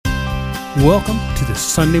Welcome to the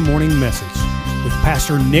Sunday morning message with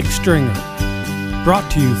Pastor Nick Stringer, brought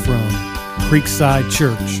to you from Creekside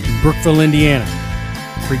Church in Brookville, Indiana.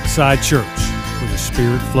 Creekside Church, where the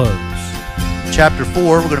Spirit flows. Chapter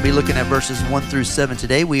 4, we're going to be looking at verses 1 through 7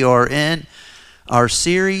 today. We are in our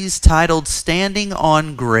series titled Standing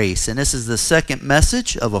on Grace, and this is the second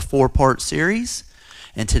message of a four-part series.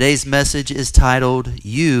 And today's message is titled,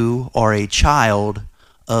 You Are a Child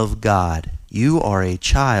of God. You are a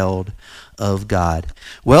child of God.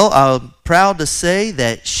 Well, I'm proud to say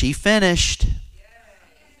that she finished.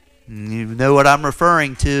 You know what I'm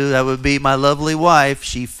referring to. That would be my lovely wife.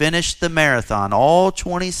 She finished the marathon, all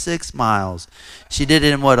 26 miles. She did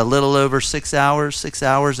it in a little over 6 hours, 6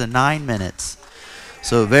 hours and 9 minutes.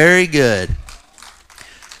 So very good.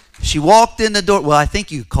 She walked in the door. Well, I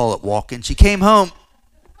think you call it walking. She came home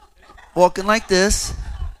walking like this.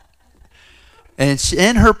 And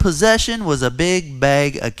in her possession was a big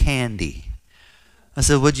bag of candy. I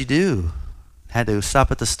said, what'd you do? Had to stop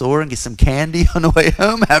at the store and get some candy on the way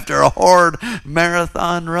home after a hard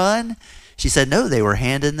marathon run? She said, no, they were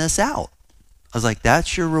handing this out. I was like,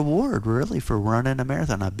 that's your reward, really, for running a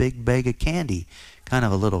marathon, a big bag of candy. Kind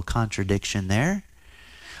of a little contradiction there.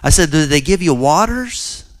 I said, did they give you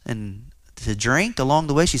waters and to drink along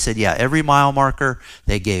the way? She said, yeah, every mile marker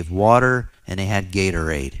they gave water and they had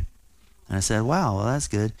Gatorade. And I said, wow, well, that's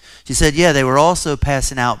good. She said, yeah, they were also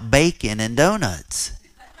passing out bacon and donuts.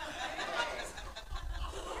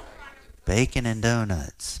 Bacon and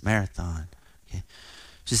donuts, marathon. Okay.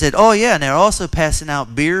 She said, oh, yeah, and they're also passing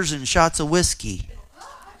out beers and shots of whiskey.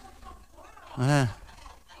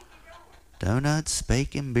 Donuts,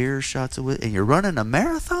 bacon, beers, shots of whiskey. And you're running a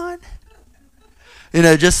marathon? You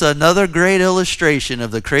know, just another great illustration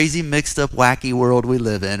of the crazy, mixed up, wacky world we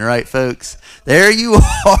live in, right, folks? There you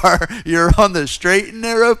are. You're on the straight and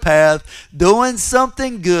narrow path, doing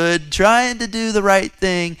something good, trying to do the right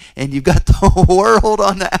thing, and you've got the world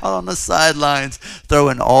out on the sidelines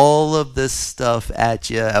throwing all of this stuff at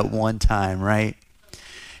you at one time, right?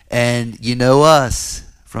 And you know us,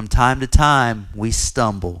 from time to time, we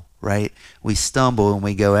stumble, right? We stumble and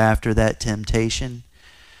we go after that temptation.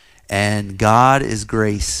 And God is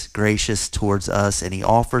gracious towards us, and He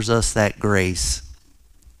offers us that grace.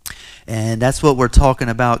 And that's what we're talking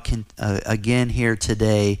about again here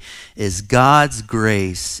today, is God's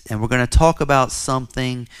grace. And we're going to talk about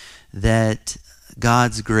something that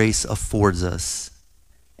God's grace affords us.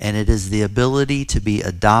 And it is the ability to be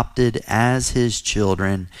adopted as His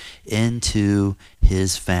children into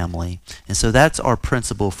His family. And so that's our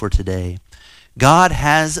principle for today. God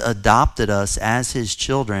has adopted us as His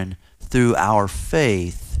children through our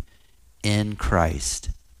faith in Christ.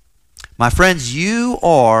 My friends, you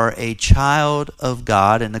are a child of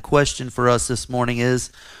God, and the question for us this morning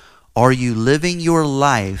is, are you living your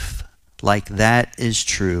life like that is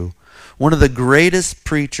true? One of the greatest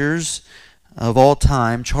preachers of all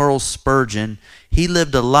time, Charles Spurgeon, he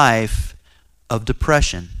lived a life of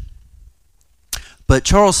depression. But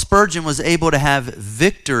Charles Spurgeon was able to have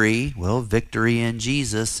victory in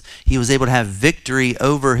Jesus. He was able to have victory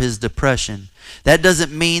over his depression. That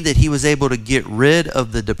doesn't mean that he was able to get rid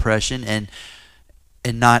of the depression and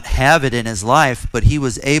not have it in his life, but he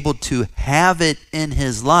was able to have it in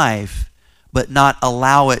his life, but not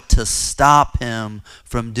allow it to stop him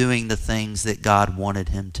from doing the things that God wanted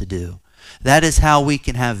him to do. That is how we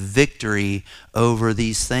can have victory over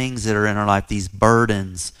these things that are in our life, these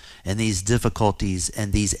burdens and these difficulties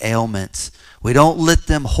and these ailments. We don't let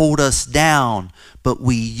them hold us down, but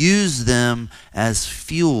we use them as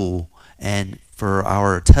fuel and for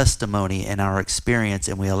our testimony and our experience,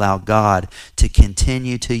 and we allow God to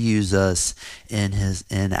continue to use us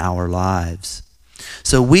in our lives.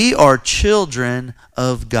 So we are children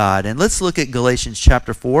of God. And let's look at Galatians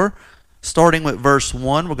chapter 4. Starting with verse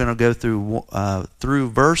 1, we're going to go through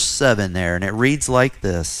verse 7 there, and it reads like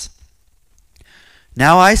this.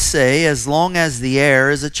 Now I say, as long as the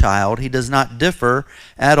heir is a child, he does not differ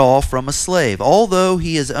at all from a slave, although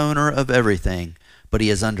he is owner of everything, but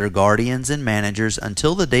he is under guardians and managers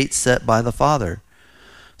until the date set by the father.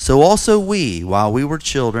 So also we, while we were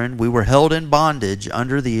children, we were held in bondage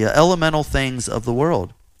under the elemental things of the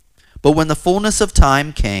world. But when the fullness of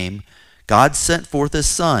time came, God sent forth His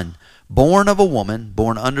Son, born of a woman,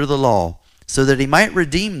 born under the law, so that He might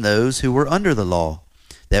redeem those who were under the law,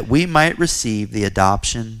 that we might receive the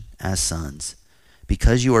adoption as sons.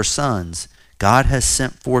 Because you are sons, God has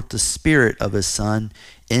sent forth the Spirit of His Son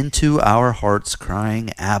into our hearts, crying,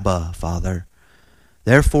 Abba, Father.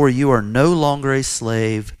 Therefore you are no longer a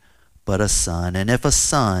slave, but a son. And if a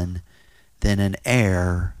son, then an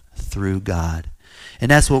heir through God. And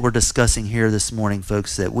that's what we're discussing here this morning,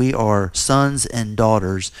 folks, that we are sons and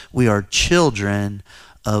daughters. We are children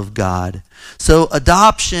of God. So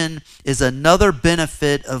adoption is another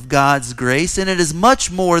benefit of God's grace, and it is much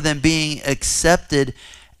more than being accepted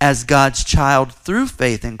as God's child through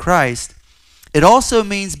faith in Christ. It also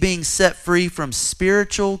means being set free from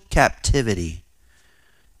spiritual captivity.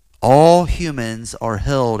 All humans are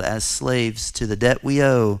held as slaves to the debt we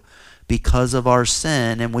owe because of our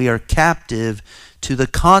sin, and we are captive to the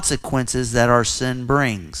consequences that our sin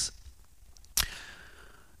brings.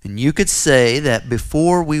 And you could say that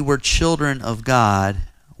before we were children of God,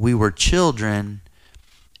 we were children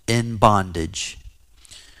in bondage.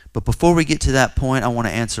 But before we get to that point, I want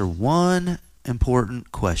to answer one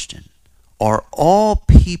important question. Are all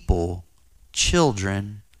people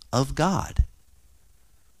children of God?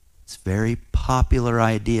 It's a very popular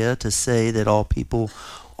idea to say that all people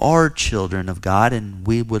are children of God, and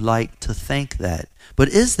we would like to think that. But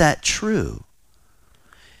is that true?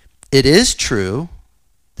 It is true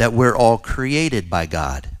that we're all created by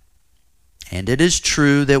God. And it is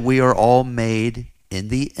true that we are all made in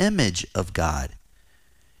the image of God.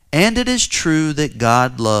 And it is true that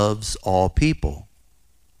God loves all people.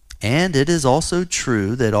 And it is also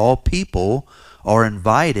true that all people are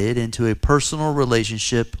invited into a personal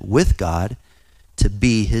relationship with God to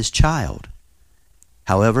be His child.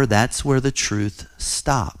 However, that's where the truth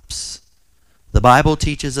stops. The Bible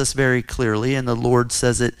teaches us very clearly, and the Lord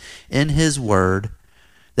says it in His Word,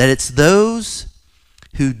 that it's those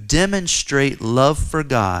who demonstrate love for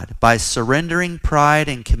God by surrendering pride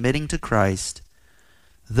and committing to Christ,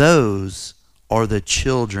 those are the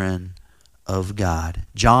children of God.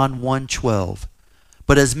 John 1:12.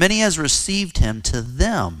 But as many as received Him, to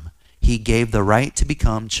them He gave the right to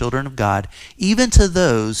become children of God, even to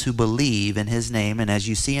those who believe in His name. And as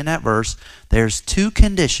you see in that verse, there's two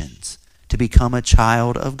conditions to become a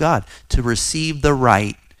child of God, to receive the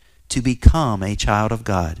right to become a child of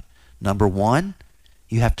God. Number one,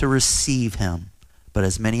 you have to receive Him. But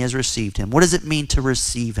as many as received Him. What does it mean to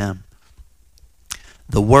receive Him?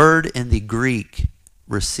 The word in the Greek,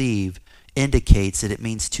 receive, indicates that it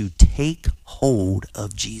means to take hold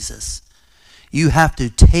of Jesus. You have to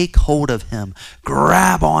take hold of Him,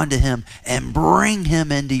 grab onto Him, and bring Him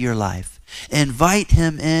into your life. Invite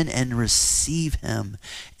Him in and receive Him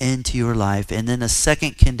into your life. And then a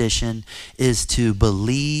second condition is to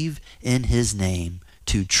believe in His name,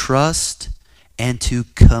 to trust and to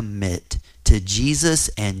commit to Jesus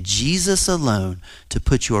and Jesus alone, to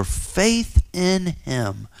put your faith in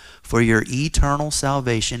Him for your eternal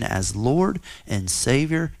salvation as Lord and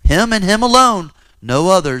Savior. Him and Him alone, no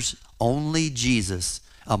others, only Jesus.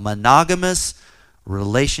 A monogamous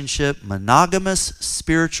relationship, monogamous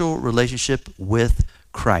spiritual relationship with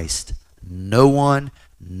Christ. No one,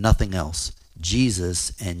 nothing else.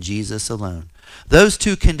 Jesus and Jesus alone. Those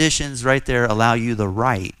two conditions right there allow you the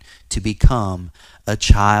right to become a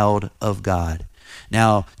child of God.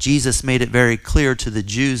 Now, Jesus made it very clear to the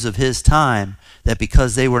Jews of His time that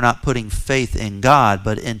because they were not putting faith in God,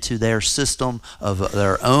 but into their system of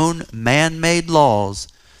their own man-made laws,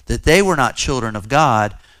 that they were not children of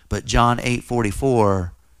God. But John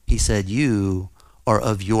 8:44, He said, you are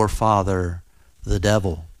of your father, the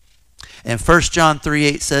devil. And 1 John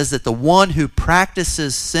 3:8 says that the one who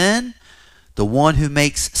practices sin, the one who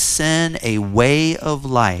makes sin a way of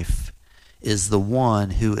life, is the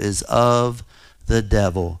one who is of the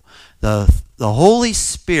devil. The Holy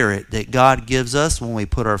Spirit that God gives us when we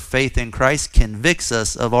put our faith in Christ convicts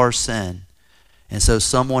us of our sin. And so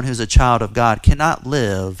someone who's a child of God cannot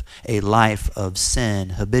live a life of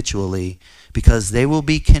sin habitually, because they will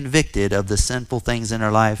be convicted of the sinful things in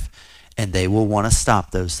their life, and they will want to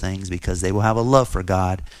stop those things because they will have a love for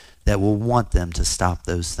God that will want them to stop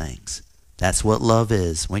those things. That's what love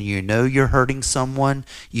is. When you know you're hurting someone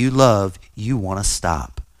you love, you want to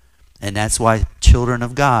stop. And that's why children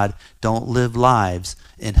of God don't live lives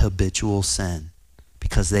in habitual sin,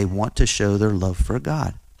 because they want to show their love for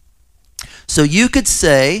God. So you could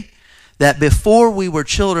say that before we were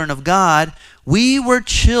children of God, we were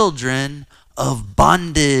children of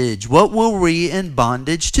bondage. What were we in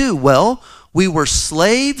bondage to? Well, we were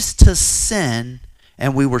slaves to sin,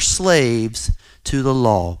 and we were slaves to the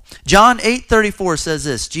law. John 8:34 says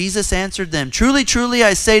this, Jesus answered them, truly, truly,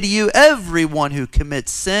 I say to you, everyone who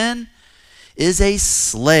commits sin is a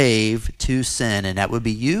slave to sin. And that would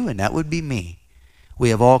be you, and that would be me. We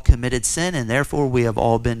have all committed sin, and therefore we have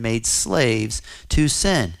all been made slaves to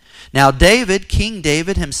sin. Now King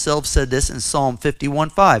David himself said this in Psalm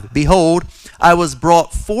 51:5. Behold, I was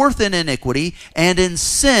brought forth in iniquity, and in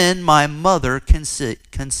sin my mother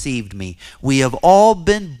conceived me. We have all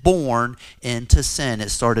been born into sin. It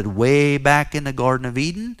started way back in the Garden of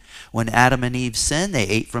Eden. When Adam and Eve sinned, they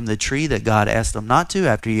ate from the tree that God asked them not to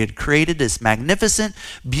after he had created this magnificent,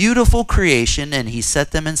 beautiful creation, and he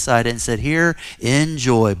set them inside it and said, here,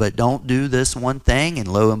 enjoy, but don't do this one thing. And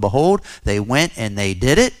lo and behold, they went and they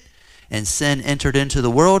did it. And sin entered into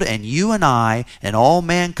the world, and you and I and all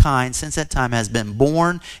mankind since that time has been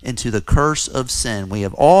born into the curse of sin. We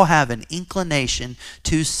have all have an inclination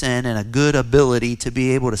to sin and a good ability to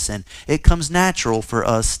be able to sin. It comes natural for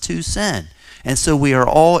us to sin. And so we are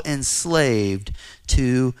all enslaved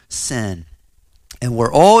to sin. And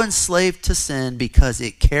we're all enslaved to sin because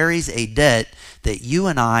it carries a debt that you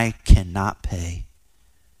and I cannot pay.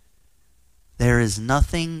 There is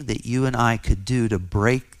nothing that you and I could do to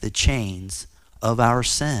break the chains of our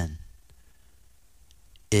sin.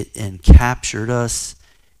 It encaptured us,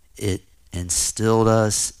 it instilled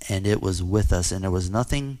us, and it was with us. And there was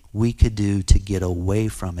nothing we could do to get away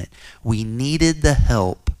from it. We needed the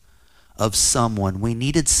help of someone. We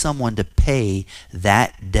needed someone to pay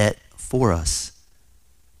that debt for us.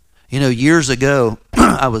 You know, years ago,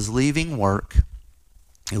 I was leaving work.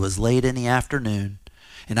 It was late in the afternoon.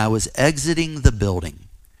 And I was exiting the building,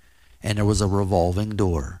 and there was a revolving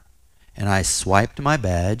door. And I swiped my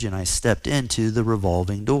badge, and I stepped into the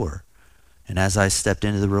revolving door. And as I stepped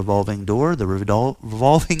into the revolving door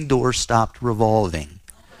stopped revolving.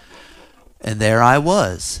 And there I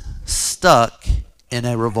was, stuck in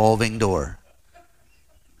a revolving door.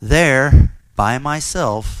 There, by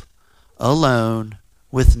myself, alone,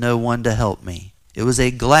 with no one to help me. It was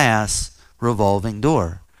a glass revolving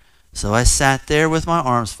door. So I sat there with my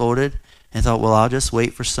arms folded and thought, well, I'll just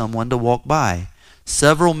wait for someone to walk by.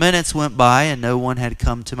 Several minutes went by and no one had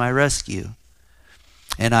come to my rescue.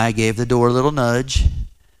 And I gave the door a little nudge,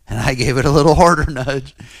 and I gave it a little harder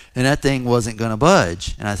nudge, and that thing wasn't going to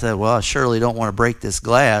budge. And I said, well, I surely don't want to break this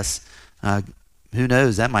glass. Who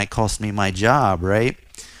knows, that might cost me my job, right?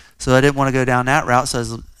 So I didn't want to go down that route,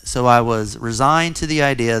 so I was resigned to the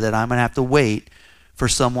idea that I'm going to have to wait for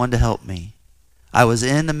someone to help me. I was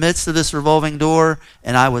in the midst of this revolving door,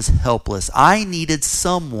 and I was helpless. I needed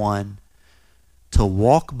someone to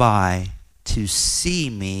walk by, to see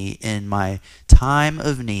me in my time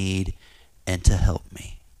of need, and to help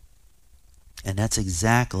me. And that's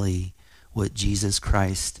exactly what Jesus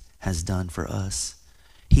Christ has done for us.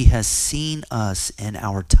 He has seen us in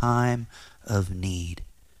our time of need.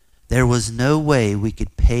 There was no way we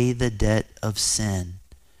could pay the debt of sin.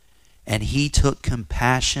 And he took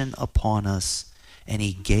compassion upon us, and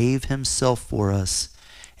he gave himself for us,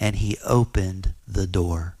 and he opened the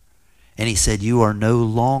door. And he said, you are no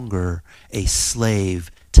longer a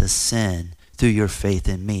slave to sin through your faith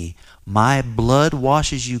in me. My blood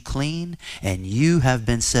washes you clean, and you have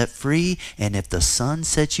been set free. And if the Son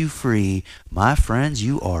sets you free, my friends,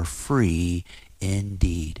 you are free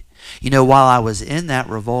indeed. You know, while I was in that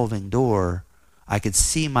revolving door, I could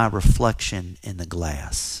see my reflection in the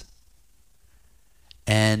glass.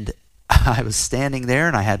 And I was standing there,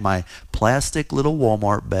 and I had my plastic little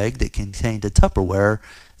Walmart bag that contained a Tupperware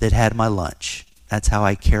that had my lunch. That's how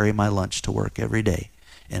I carry my lunch to work every day,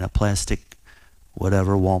 in a plastic,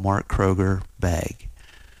 whatever, Walmart, Kroger bag.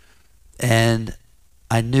 And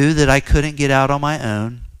I knew that I couldn't get out on my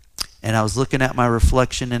own, and I was looking at my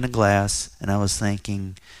reflection in the glass, and I was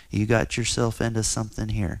thinking, you got yourself into something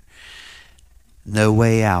here. No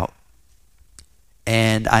way out.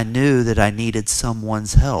 And I knew that I needed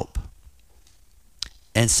someone's help.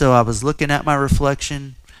 And so I was looking at my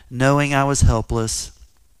reflection, knowing I was helpless.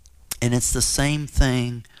 And it's the same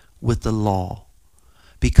thing with the law.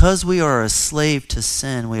 Because we are a slave to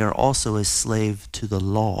sin, we are also a slave to the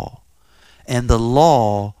law. And the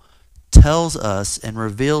law tells us and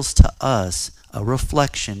reveals to us a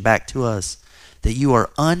reflection back to us that you are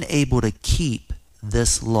unable to keep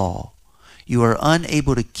this law. You are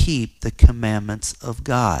unable to keep the commandments of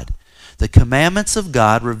God. The commandments of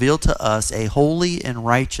God reveal to us a holy and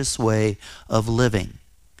righteous way of living.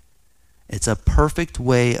 It's a perfect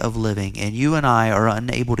way of living, and you and I are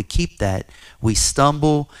unable to keep that. We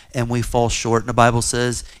stumble and we fall short. And the Bible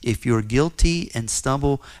says, if you're guilty and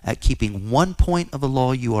stumble at keeping 1 point of the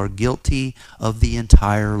law, you are guilty of the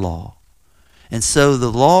entire law. And so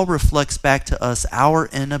the law reflects back to us our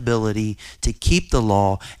inability to keep the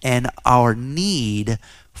law and our need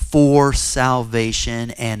for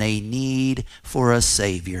salvation and a need for a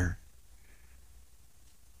Savior.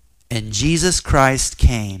 And Jesus Christ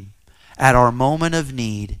came at our moment of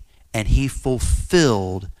need, and he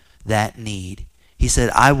fulfilled that need. He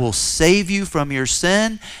said, I will save you from your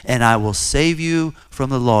sin, and I will save you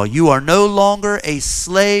from the law. You are no longer a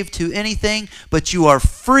slave to anything, but you are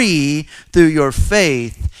free through your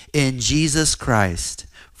faith in Jesus Christ.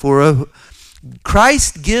 For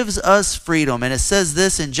Christ gives us freedom. And it says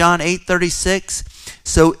this in John 8:36.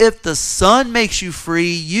 So if the Son makes you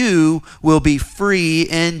free, you will be free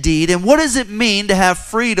indeed. And what does it mean to have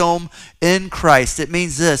freedom in Christ? It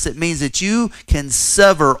means this. It means that you can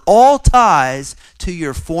sever all ties to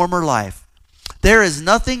your former life. There is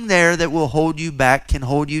nothing there that will hold you back, can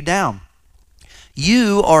hold you down.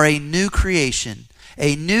 You are a new creation,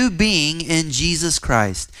 a new being in Jesus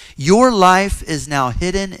Christ. Your life is now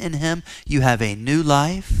hidden in Him. You have a new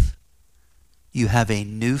life. You have a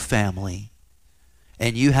new family.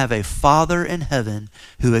 And you have a Father in heaven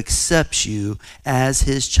who accepts you as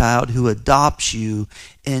His child, who adopts you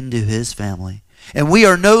into His family. And we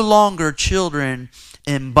are no longer children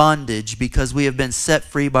in bondage because we have been set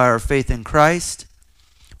free by our faith in Christ,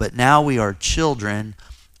 but now we are children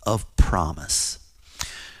of promise.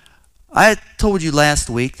 I told you last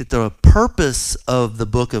week that the purpose of the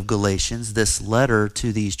book of Galatians, this letter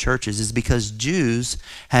to these churches, is because Jews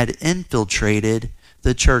had infiltrated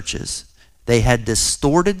the churches. They had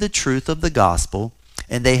distorted the truth of the gospel,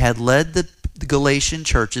 and they had led the Galatian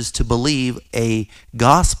churches to believe a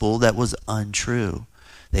gospel that was untrue.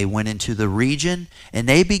 They went into the region, and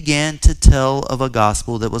they began to tell of a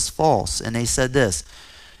gospel that was false. And they said this,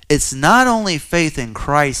 it's not only faith in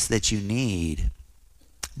Christ that you need,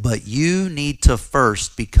 but you need to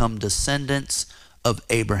first become descendants of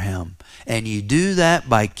Abraham. And you do that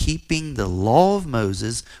by keeping the law of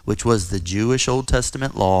Moses, which was the Jewish Old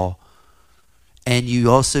Testament law, and you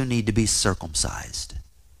also need to be circumcised.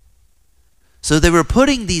 So they were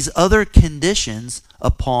putting these other conditions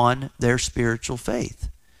upon their spiritual faith.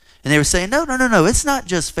 And they were saying, no, it's not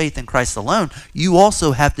just faith in Christ alone. You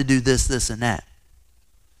also have to do this, this, and that.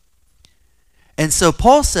 And so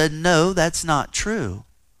Paul said, no, that's not true.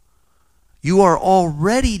 You are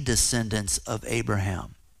already descendants of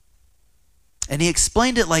Abraham. And he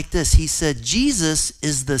explained it like this. He said, Jesus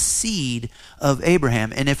is the seed of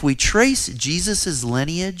Abraham. And if we trace Jesus'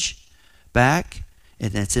 lineage back,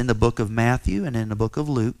 and it's in the book of Matthew and in the book of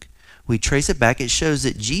Luke, we trace it back, it shows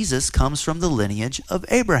that Jesus comes from the lineage of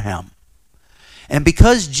Abraham. And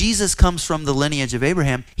because Jesus comes from the lineage of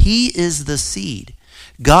Abraham, he is the seed.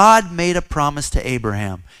 God made a promise to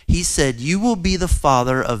Abraham. He said, you will be the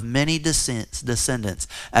father of many descendants,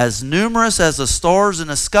 as numerous as the stars in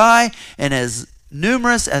the sky and as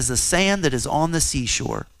numerous as the sand that is on the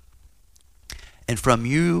seashore. And from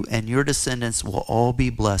you and your descendants will all be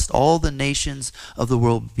blessed. All the nations of the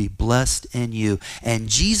world will be blessed in you. And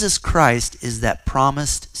Jesus Christ is that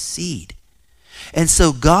promised seed. And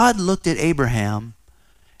so God looked at Abraham,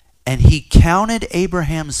 and he counted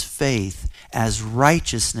Abraham's faith as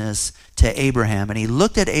righteousness to Abraham. And he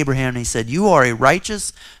looked at Abraham and he said, you are a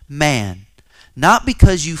righteous man, not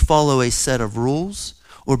because you follow a set of rules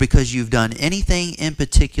or because you've done anything in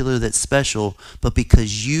particular that's special, but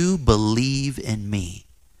because you believe in me.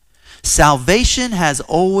 Salvation has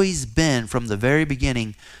always been, from the very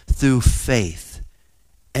beginning, through faith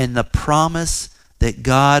and the promise that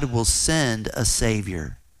God will send a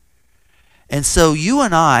Savior. And so you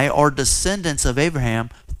and I are descendants of Abraham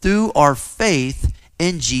through our faith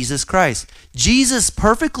in Jesus Christ. Jesus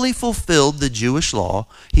perfectly fulfilled the Jewish law.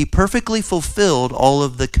 He perfectly fulfilled all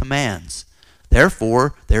of the commands.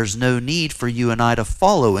 Therefore, there's no need for you and I to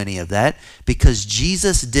follow any of that because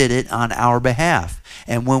Jesus did it on our behalf.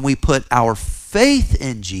 And when we put our faith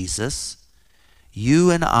in Jesus, you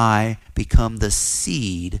and I become the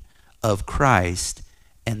seed of Christ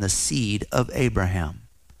and the seed of Abraham.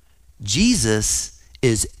 Jesus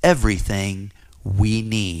is everything we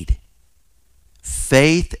need.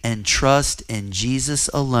 Faith and trust in Jesus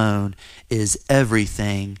alone is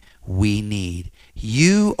everything we need.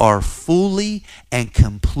 You are fully and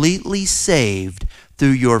completely saved through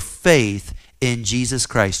your faith in Jesus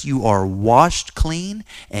Christ. You are washed clean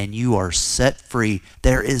and you are set free.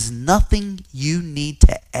 There is nothing you need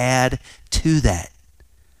to add to that.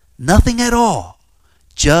 Nothing at all.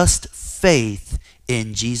 Just faith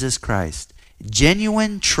in Jesus Christ.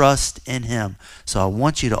 Genuine trust in Him. So I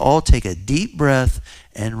want you to all take a deep breath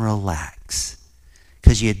and relax.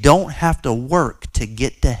 Because you don't have to work to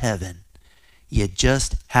get to heaven. You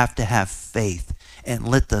just have to have faith and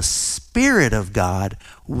let the Spirit of God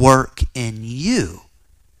work in you,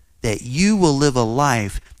 that you will live a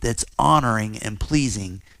life that's honoring and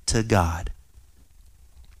pleasing to God.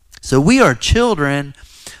 So we are children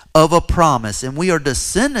of a promise. And we are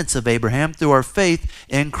descendants of Abraham through our faith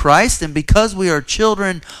in Christ. And because we are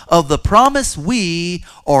children of the promise, we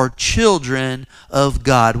are children of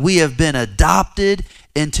God. We have been adopted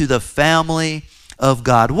into the family of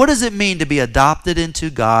God. What does it mean to be adopted into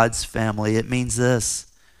God's family? It means this: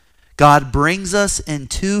 God brings us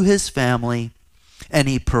into his family, and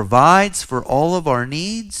he provides for all of our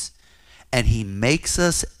needs, and he makes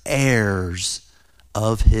us heirs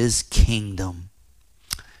of his kingdom.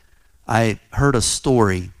 I heard a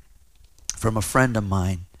story from a friend of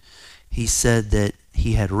mine. He said that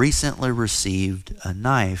he had recently received a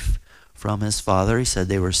knife from his father. He said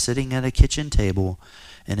they were sitting at a kitchen table,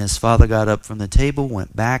 and his father got up from the table,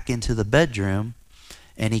 went back into the bedroom,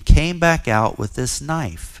 and he came back out with this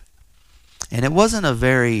knife. And it wasn't a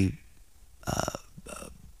very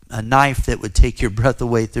a knife that would take your breath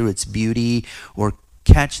away through its beauty or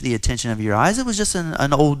catch the attention of your eyes. It was just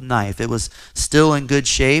an old knife. It was still in good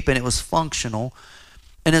shape, and it was functional.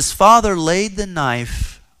 And his father laid the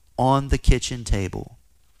knife on the kitchen table.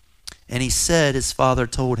 And he said, his father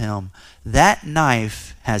told him, that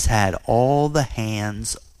knife has had all the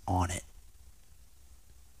hands on it.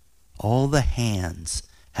 All the hands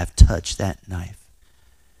have touched that knife.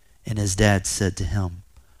 And his dad said to him,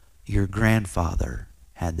 your grandfather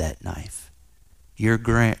had that knife. Your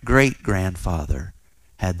great-grandfather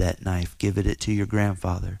had that knife. Give it to your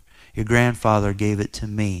grandfather. Your grandfather gave it to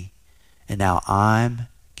me, and now I'm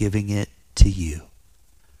giving it to you.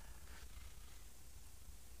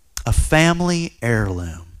 A family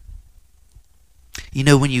heirloom. You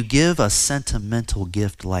know, when you give a sentimental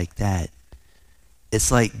gift like that,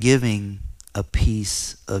 it's like giving a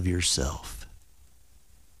piece of yourself.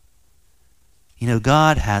 You know,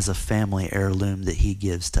 God has a family heirloom that he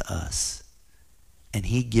gives to us. And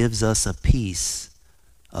he gives us a piece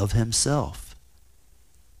of himself.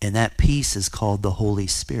 And that piece is called the Holy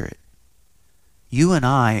Spirit. You and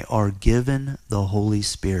I are given the Holy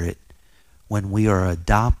Spirit when we are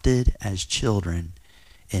adopted as children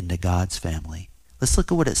into God's family. Let's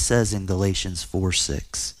look at what it says in Galatians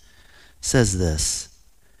 4:6. It says this: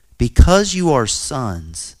 because you are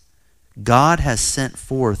sons, God has sent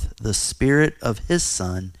forth the Spirit of his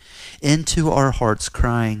Son into our hearts,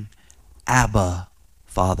 crying, Abba,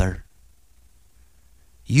 Father.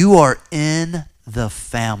 You are in the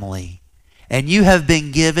family, and you have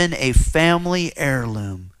been given a family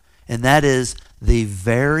heirloom, and that is the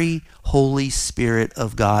very Holy Spirit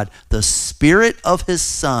of God. The Spirit of his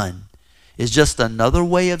Son is just another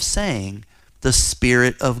way of saying the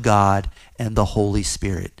Spirit of God and the Holy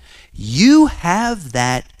Spirit. You have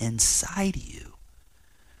that inside you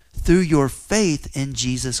through your faith in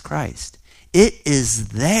Jesus Christ. It is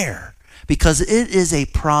there because it is a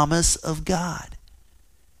promise of God.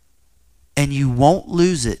 And you won't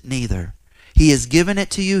lose it neither. He has given it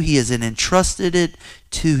to you. He has entrusted it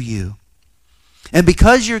to you. And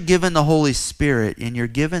because you're given the Holy Spirit and you're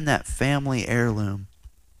given that family heirloom,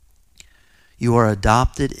 you are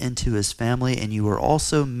adopted into his family, and you are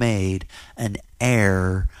also made an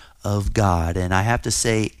heir of God. And I have to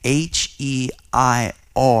say H-E-I-R,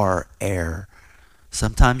 heir.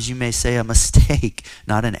 Sometimes you may say a mistake,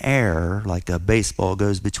 not an error, like a baseball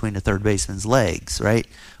goes between the third baseman's legs, right?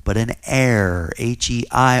 But an heir,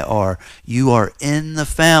 H-E-I-R. You are in the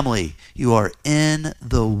family. You are in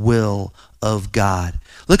the will of God.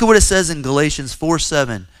 Look at what it says in Galatians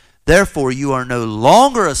 4:7. Therefore, you are no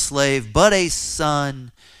longer a slave, but a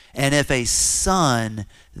son. And if a son,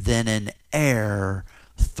 then an heir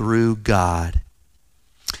through God.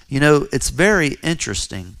 You know, it's very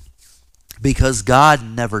interesting because God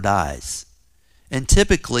never dies. And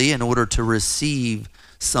typically, in order to receive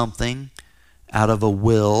something out of a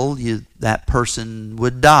will, that person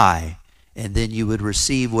would die. And then you would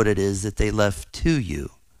receive what it is that they left to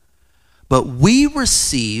you. But we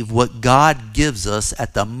receive what God gives us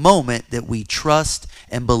at the moment that we trust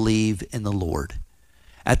and believe in the Lord.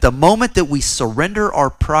 At the moment that we surrender our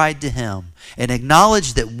pride to him and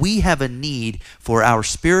acknowledge that we have a need for our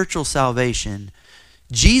spiritual salvation,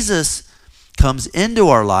 Jesus comes into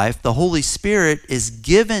our life. The Holy Spirit is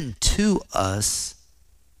given to us,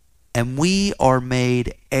 and we are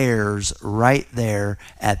made heirs right there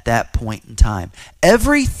at that point in time.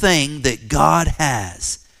 Everything that God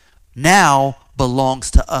has now belongs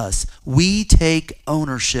to us. We take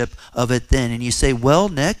ownership of it then. And you say, well,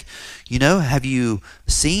 Nick, have you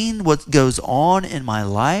seen what goes on in my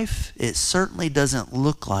life? It certainly doesn't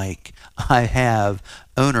look like I have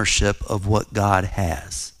ownership of what God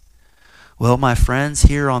has. Well, my friends,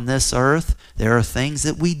 here on this earth, there are things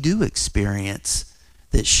that we do experience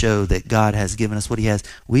that show that God has given us what he has.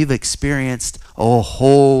 We've experienced a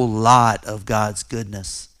whole lot of God's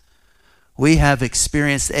goodness. we have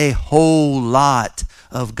experienced a whole lot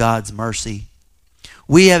of God's mercy.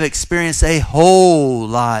 We have experienced a whole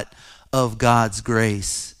lot of God's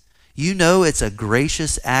grace. You know it's a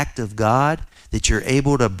gracious act of God that you're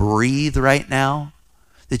able to breathe right now,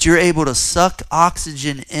 that you're able to suck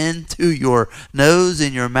oxygen into your nose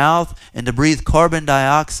and your mouth and to breathe carbon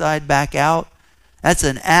dioxide back out. That's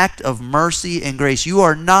an act of mercy and grace. You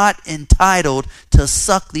are not entitled to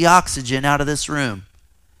suck the oxygen out of this room.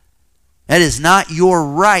 That is not your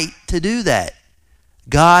right to do that.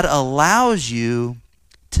 God allows you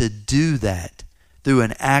to do that through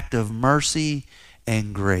an act of mercy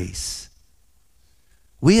and grace.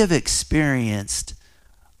 We have experienced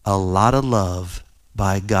a lot of love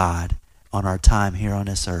by God on our time here on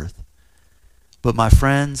this earth. But my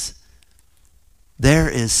friends, there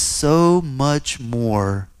is so much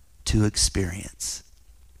more to experience.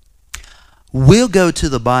 We'll go to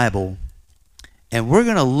the Bible and we're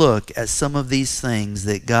going to look at some of these things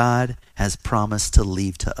that God has promised to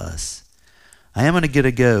leave to us. I am going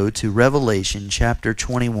to go to Revelation chapter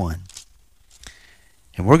 21.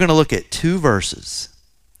 And we're going to look at two verses.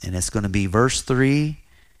 And it's going to be verse 3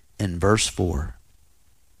 and verse 4.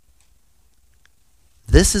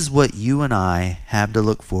 This is what you and I have to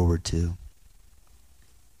look forward to.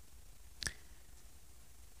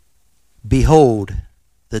 Behold,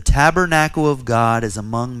 the tabernacle of God is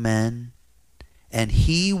among men, and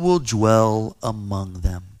he will dwell among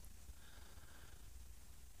them.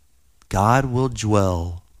 God will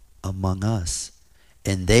dwell among us,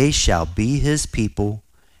 and they shall be his people,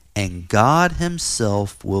 and God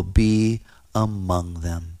himself will be among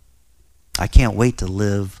them. I can't wait to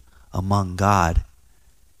live among God.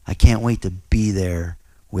 I can't wait to be there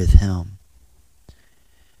with him.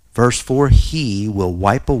 Verse 4, he will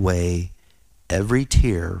wipe away every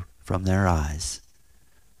tear from their eyes.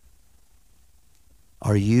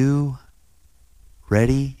 Are you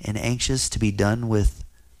ready and anxious to be done with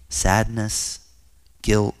sadness,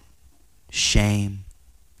 guilt, shame,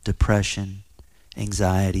 depression,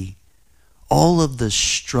 anxiety, all of the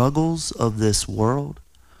struggles of this world,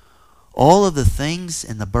 all of the things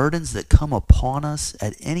and the burdens that come upon us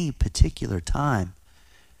at any particular time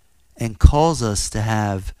and cause us to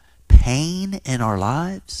have pain in our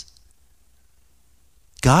lives?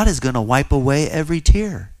 God is going to wipe away every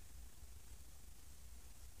tear.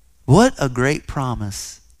 What a great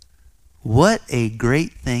promise. What a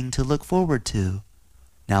great thing to look forward to.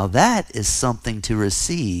 Now that is something to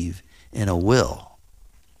receive in a will.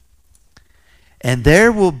 And there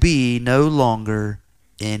will be no longer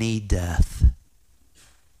any death.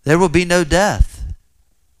 There will be no death.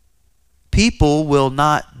 People will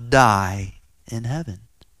not die in heaven.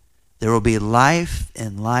 There will be life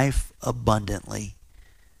and life abundantly.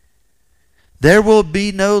 There will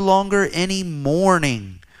be no longer any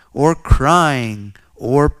mourning or crying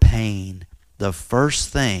or pain. The first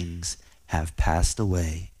things have passed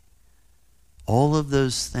away. All of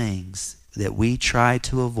those things that we try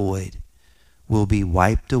to avoid will be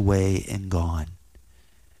wiped away and gone.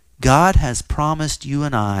 God has promised you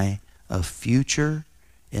and I a future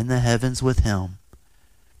in the heavens with him,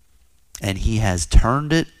 and he has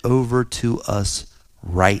turned it over to us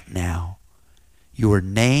right now. Your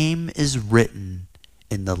name is written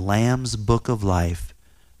in the Lamb's book of life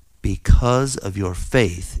because of your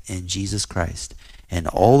faith in Jesus Christ. And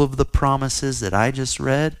all of the promises that I just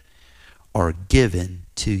read are given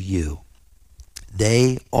to you.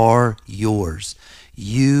 They are yours.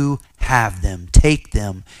 You have them. Take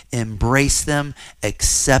them, embrace them,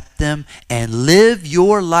 accept them, and live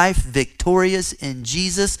your life victorious in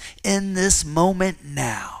Jesus in this moment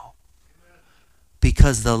now.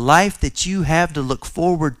 Because the life that you have to look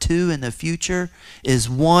forward to in the future is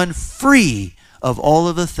one free of all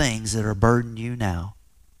of the things that are burdening you now.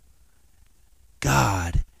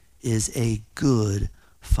 God is a good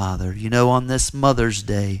Father. You know, on this Mother's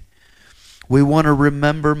Day, we want to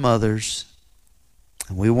remember mothers.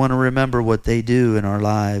 And we want to remember what they do in our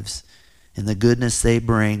lives and the goodness they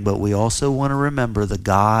bring. But we also want to remember the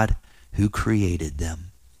God who created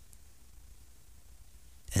them.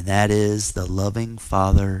 And that is the loving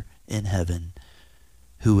Father in heaven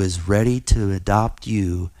who is ready to adopt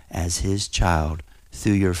you as his child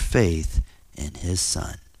through your faith in his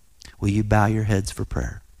Son. Will you bow your heads for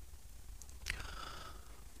prayer?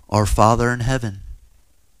 Our Father in heaven,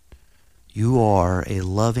 you are a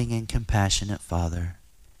loving and compassionate Father,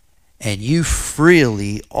 and you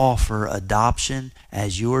freely offer adoption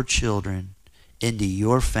as your children into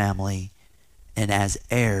your family and as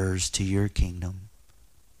heirs to your kingdom.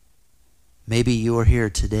 Maybe you are here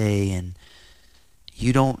today and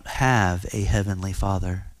you don't have a heavenly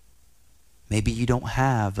Father. Maybe you don't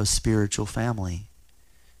have a spiritual family.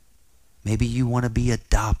 Maybe you want to be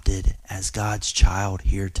adopted as God's child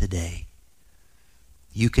here today.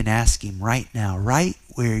 You can ask him right now, right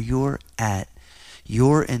where you're at.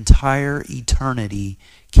 Your entire eternity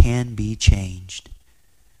can be changed.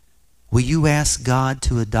 Will you ask God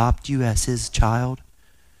to adopt you as his child?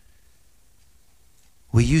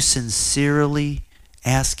 Will you sincerely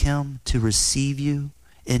ask him to receive you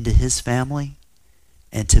into his family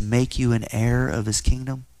and to make you an heir of his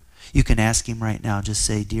kingdom? You can ask him right now. Just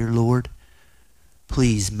say, "Dear Lord,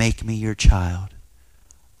 please make me your child.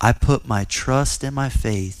 I put my trust and my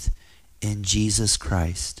faith in Jesus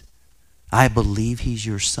Christ. I believe he's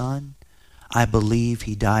your son. I believe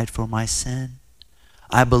he died for my sin.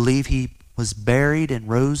 I believe he was buried and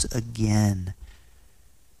rose again.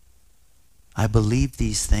 I believe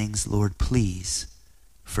these things, Lord. Please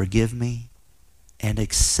forgive me and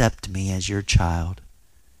accept me as your child.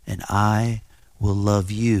 And I will love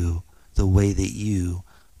you the way that you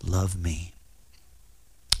love me."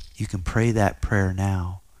 You can pray that prayer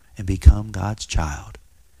now and become God's child.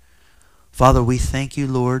 Father, we thank you,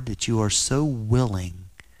 Lord, that you are so willing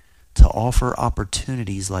to offer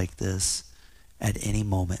opportunities like this at any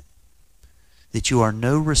moment. That you are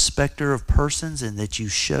no respecter of persons and that you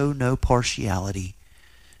show no partiality.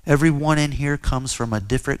 Everyone in here comes from a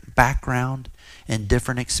different background and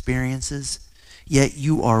different experiences, yet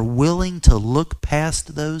you are willing to look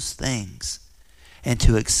past those things and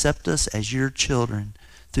to accept us as your children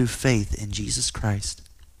through faith in Jesus Christ.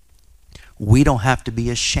 We don't have to be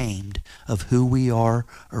ashamed of who we are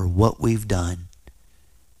or what we've done,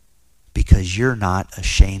 because you're not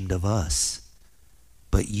ashamed of us,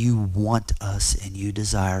 but you want us and you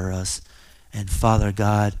desire us. And Father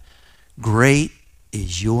God, great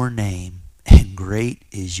is your name and great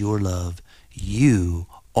is your love. You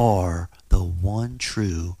are the one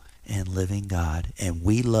true and living God, and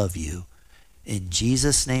we love you. In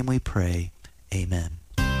Jesus' name we pray, amen.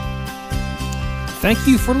 Thank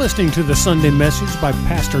you for listening to the Sunday message by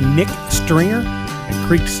Pastor Nick Stringer at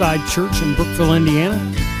Creekside Church in Brookville, Indiana.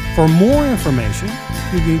 For more information,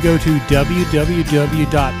 you can go to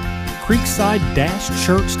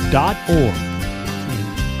www.creekside-church.org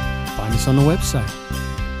and find us on the website.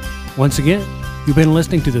 Once again, you've been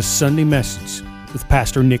listening to the Sunday message with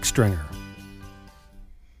Pastor Nick Stringer.